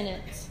one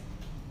sentence,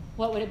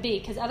 what would it be?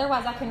 Because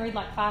otherwise I can read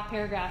like 5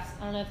 paragraphs.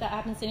 I don't know if that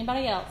happens to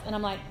anybody else. And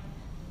I'm like,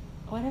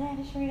 what did I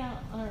just read? I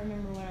don't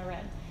remember what I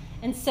read.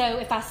 And so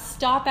if I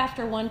stop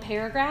after one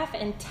paragraph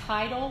and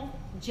title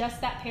just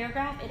that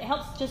paragraph, it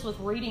helps just with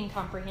reading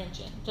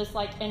comprehension,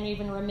 and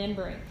even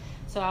remembering.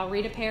 So I'll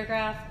read a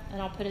paragraph and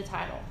I'll put a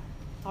title.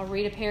 I'll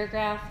read a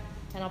paragraph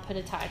and I'll put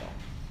a title.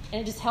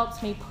 And it just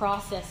helps me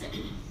process it.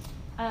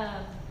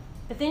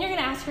 But then you're going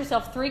to ask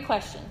yourself 3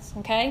 questions,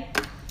 okay?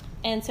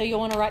 And so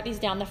you'll want to write these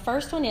down. The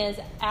first one is,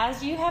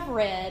 as you have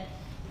read,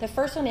 the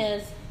first one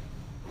is,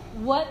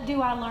 what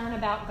do I learn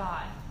about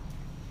God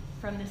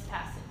from this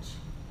passage?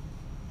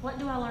 What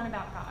do I learn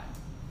about God?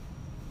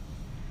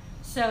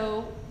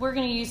 So we're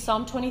going to use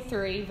Psalm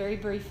 23 very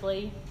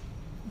briefly,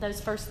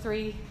 those first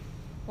 3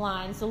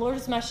 lines. The Lord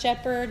is my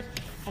shepherd,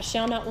 I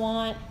shall not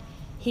want.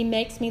 He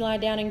makes me lie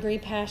down in green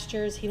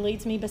pastures. He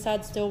leads me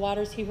beside still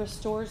waters. He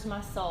restores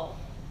my soul.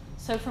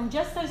 So from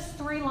just those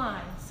 3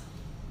 lines,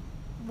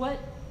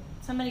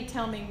 somebody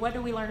tell me, what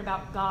do we learn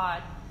about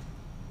God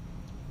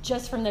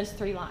just from those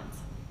 3 lines?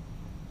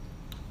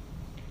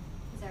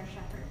 He's our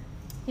shepherd.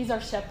 He's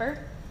our shepherd.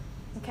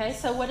 Okay,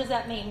 so what does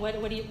that mean?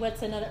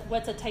 What's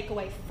a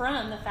takeaway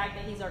from the fact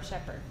that He's our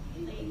shepherd?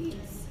 He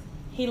leads.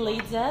 He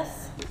leads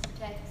us.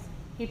 Protects.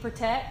 He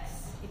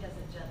protects. He does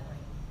it gently.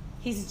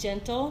 He's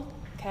gentle.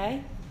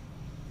 Okay.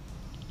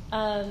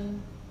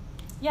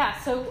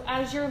 So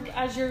as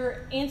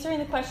you're answering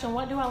the question,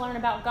 what do I learn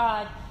about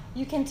God?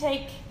 You can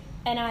take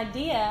an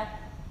idea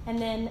and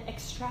then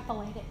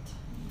extrapolate it.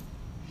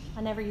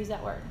 I never use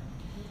that word.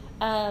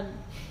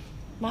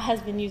 My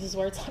husband uses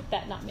words like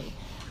that, not me.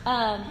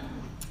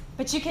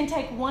 But you can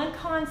take one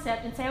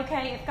concept and say,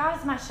 okay, if God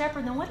is my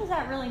shepherd, then what does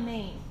that really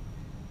mean?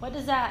 What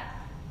does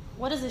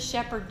a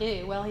shepherd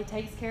do? Well, he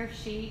takes care of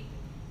sheep.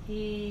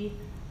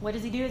 What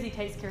does he do as he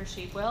takes care of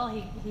sheep? Well,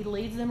 he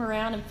leads them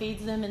around and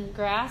feeds them in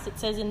grass. It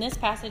says in this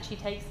passage he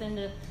takes them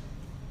to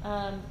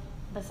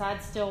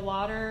beside still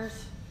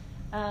waters.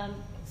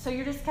 So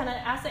you're just kind of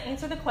asked to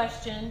answer the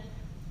question,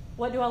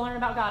 what do I learn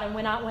about God? And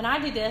when I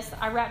do this,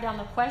 I write down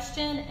the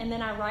question and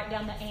then I write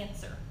down the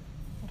answer.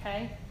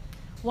 Okay?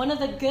 One of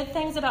the good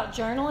things about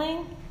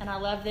journaling, and I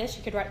love this,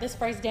 you could write this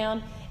phrase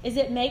down, is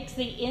it makes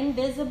the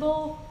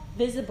invisible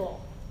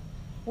visible.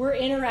 We're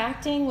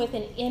interacting with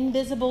an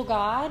invisible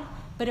God,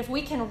 but if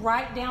we can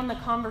write down the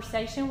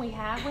conversation we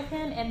have with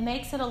Him, it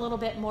makes it a little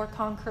bit more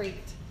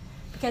concrete.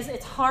 Because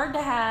it's hard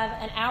to have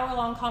an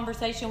hour-long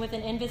conversation with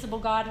an invisible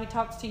God who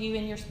talks to you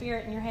in your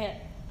spirit and your head.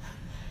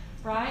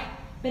 Right?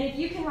 But if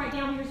you can write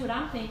down, here's what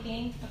I'm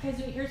thinking. Okay,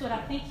 so here's what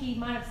I think He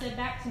might have said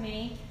back to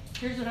me.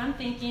 Here's what I'm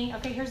thinking.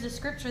 Okay, here's the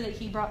scripture that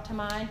He brought to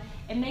mind.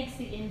 It makes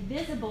the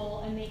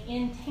invisible and the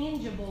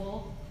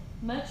intangible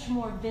much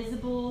more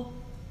visible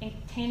and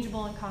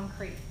tangible and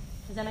concrete.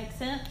 Does that make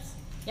sense?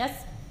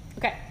 Yes?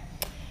 Okay.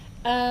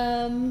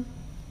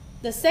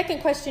 The second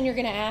question you're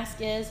going to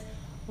ask is,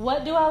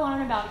 what do I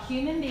learn about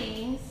human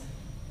beings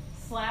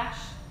 /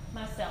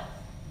 myself?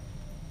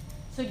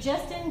 So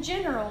just in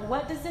general,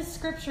 what does this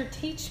scripture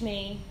teach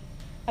me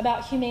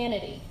about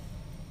humanity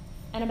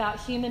and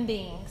about human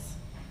beings?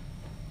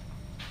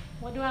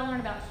 What do I learn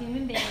about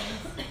human beings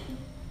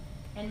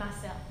and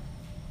myself?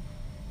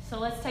 So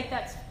let's take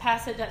that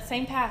passage, that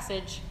same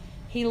passage.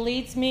 He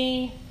leads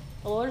me,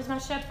 the Lord is my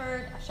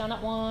shepherd, I shall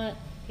not want.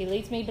 He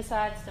leads me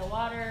beside still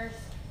waters.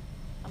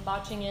 I'm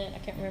botching it, I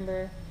can't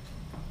remember.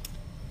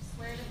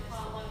 Swear to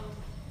follow.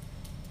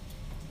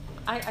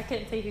 I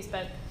couldn't see who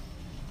spoke.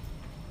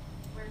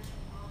 Where to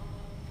follow.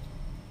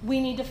 We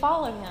need to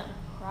follow him,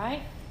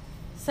 right?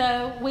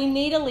 So we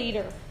need a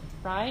leader,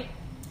 right?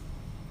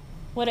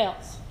 What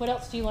else? What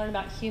else do you learn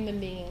about human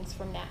beings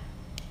from that?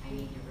 I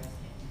need to rest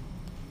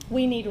it.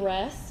 We need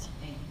rest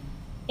Thank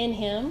you. in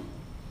him.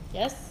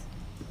 Yes?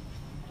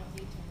 I don't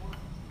need to want.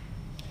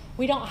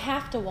 We don't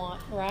have to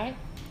want, right?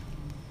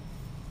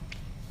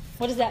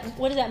 What does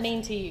that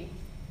mean to you?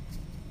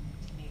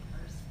 To me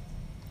personally,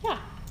 Yeah.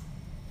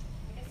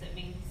 I guess it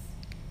means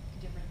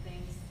different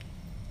things.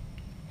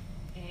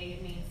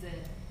 It means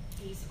that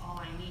he's all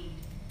I need.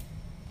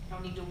 I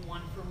don't need to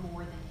want for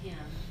more than him.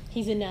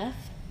 He's enough.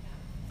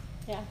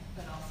 Yeah.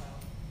 But also,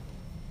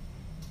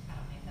 I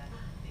don't need that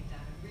big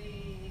diamond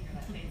ring or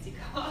that fancy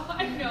car.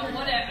 No,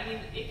 whatever. I mean,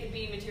 it could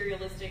be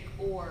materialistic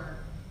or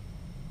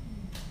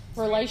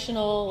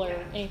Relational or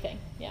Yeah. anything.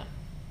 Yeah.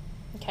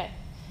 Okay.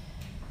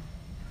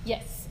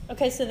 Yes.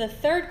 Okay, so the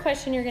third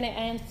question you're going to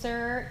ask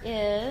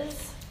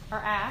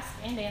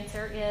and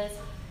answer is,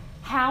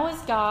 how is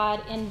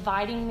God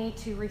inviting me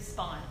to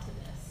respond to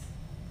this?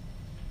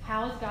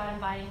 How is God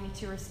inviting me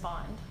to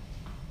respond?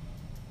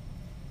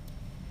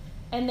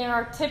 And there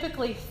are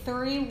typically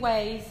 3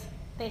 ways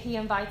that he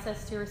invites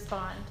us to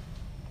respond.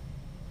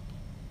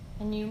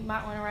 And you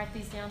might want to write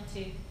these down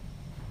too.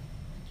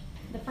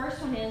 The first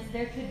one is,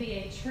 there could be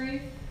a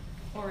truth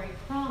or a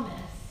promise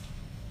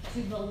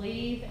to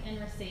believe and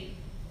receive.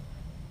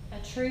 A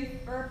truth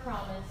or a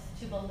promise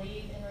to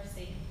believe and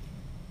receive.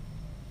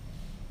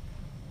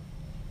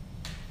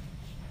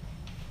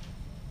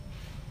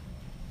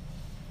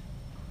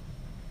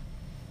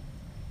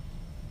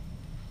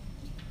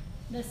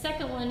 The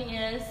second one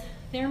is,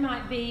 there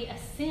might be a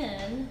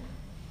sin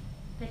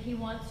that he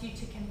wants you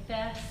to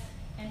confess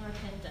and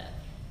repent of.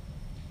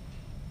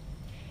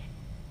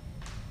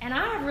 And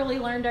I have really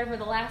learned over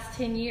the last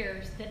 10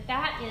 years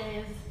that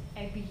is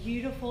a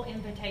beautiful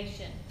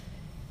invitation.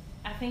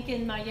 I think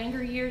in my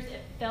younger years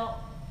it felt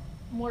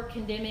more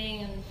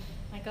condemning and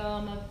like, oh,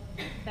 I'm a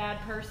bad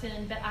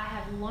person. But I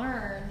have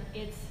learned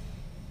it's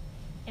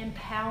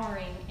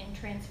empowering and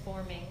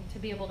transforming to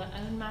be able to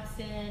own my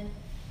sin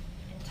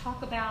and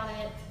talk about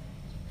it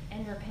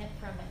and repent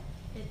from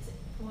it. It's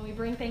when we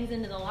bring things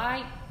into the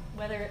light,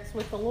 whether it's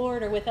with the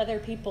Lord or with other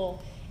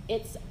people,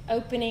 it's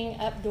opening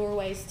up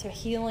doorways to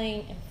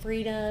healing and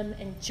freedom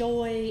and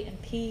joy and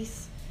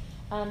peace.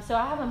 So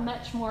I have a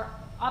much more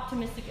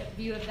optimistic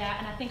view of that,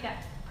 and I think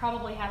that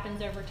probably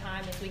happens over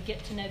time as we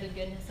get to know the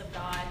goodness of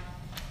God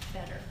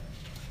better,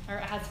 or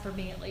it has for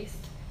me at least.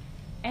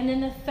 And then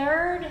the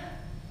third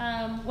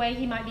way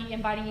he might be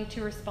inviting you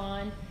to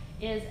respond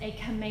is a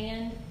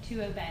command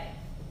to obey.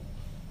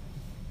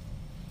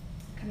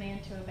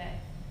 Command to obey.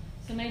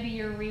 So maybe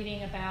you're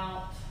reading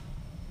about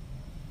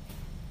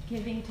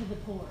giving to the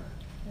poor.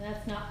 And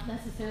that's not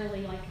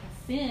necessarily like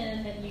a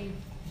sin that you've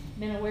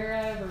been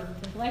aware of or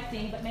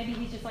neglecting, but maybe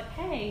he's just like,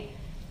 hey,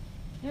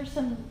 there's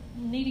some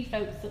needy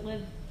folks that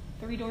live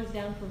 3 doors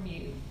down from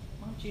you.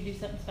 Why don't you do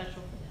something special for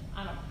them?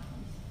 I don't know.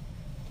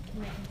 I'm just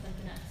making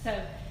something up.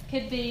 So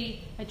could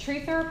be a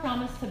truth or a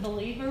promise to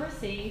believe or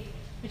receive,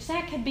 which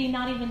that could be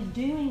not even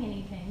doing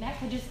anything. That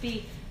could just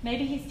be,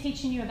 maybe he's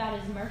teaching you about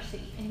his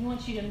mercy, and he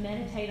wants you to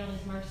meditate on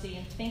his mercy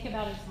and think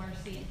about his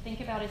mercy and think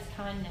about his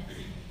kindness.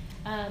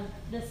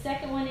 The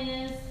second one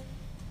is,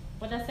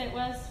 what did I say it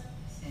was?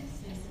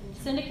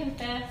 Sin to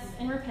confess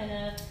and repent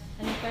of.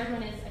 And the third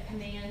one is a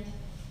command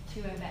to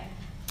obey.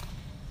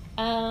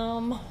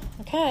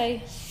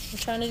 Okay. I'm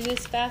trying to do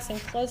this fast and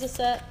close this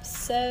up.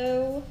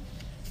 So,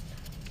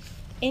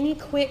 any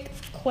quick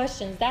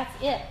questions? That's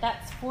it.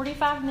 That's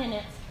 45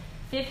 minutes.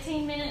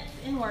 15 minutes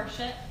in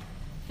worship.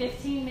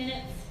 15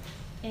 minutes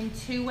in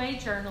two-way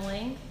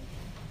journaling.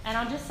 And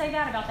I'll just say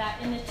that about that.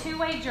 In the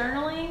two-way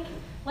journaling,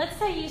 let's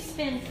say you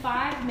spend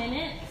 5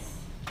 minutes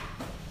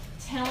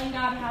telling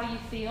God how you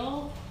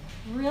feel.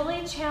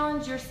 Really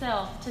challenge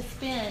yourself to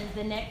spend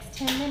the next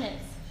 10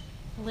 minutes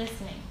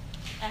listening.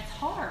 That's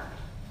hard,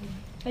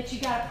 but you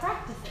got to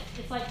practice it.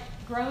 It's like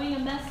growing a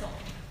muscle,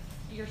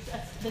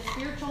 the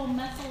spiritual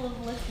muscle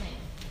of listening,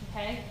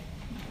 okay?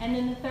 And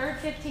then the third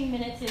 15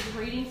 minutes is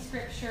reading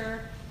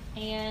scripture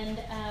and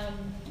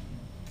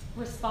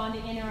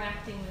responding,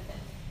 interacting with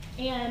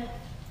it. And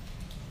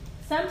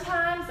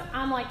sometimes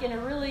I'm like in a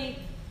really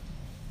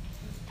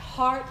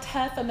hard,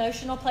 tough,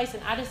 emotional place,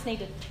 and I just need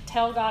to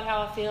tell God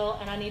how I feel,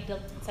 and I need to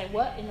say,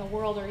 what in the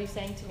world are you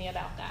saying to me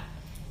about that?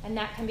 And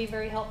that can be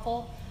very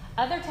helpful.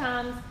 Other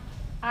times,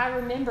 I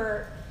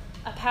remember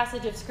a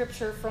passage of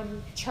scripture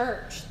from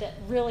church that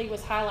really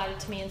was highlighted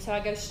to me, and so I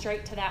go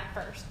straight to that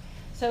first.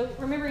 So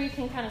remember, you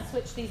can kind of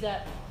switch these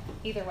up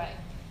either way.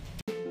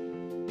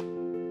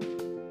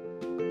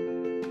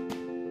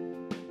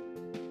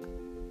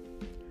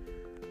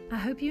 I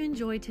hope you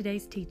enjoyed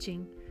today's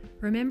teaching.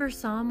 Remember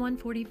Psalm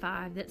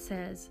 145 that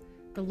says,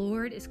 "The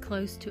Lord is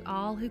close to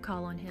all who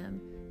call on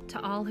Him,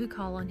 to all who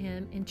call on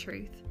Him in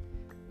truth."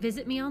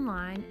 Visit me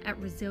online at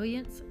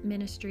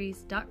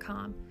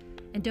resilienceministries.com,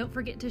 and don't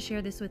forget to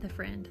share this with a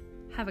friend.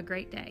 Have a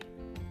great day.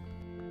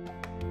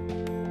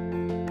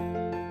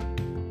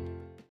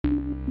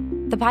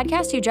 The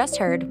podcast you just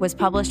heard was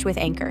published with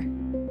Anchor.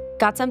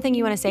 Got something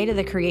you want to say to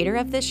the creator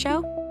of this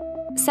show?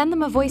 Send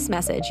them a voice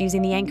message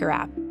using the Anchor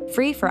app,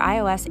 free for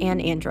iOS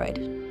and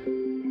Android.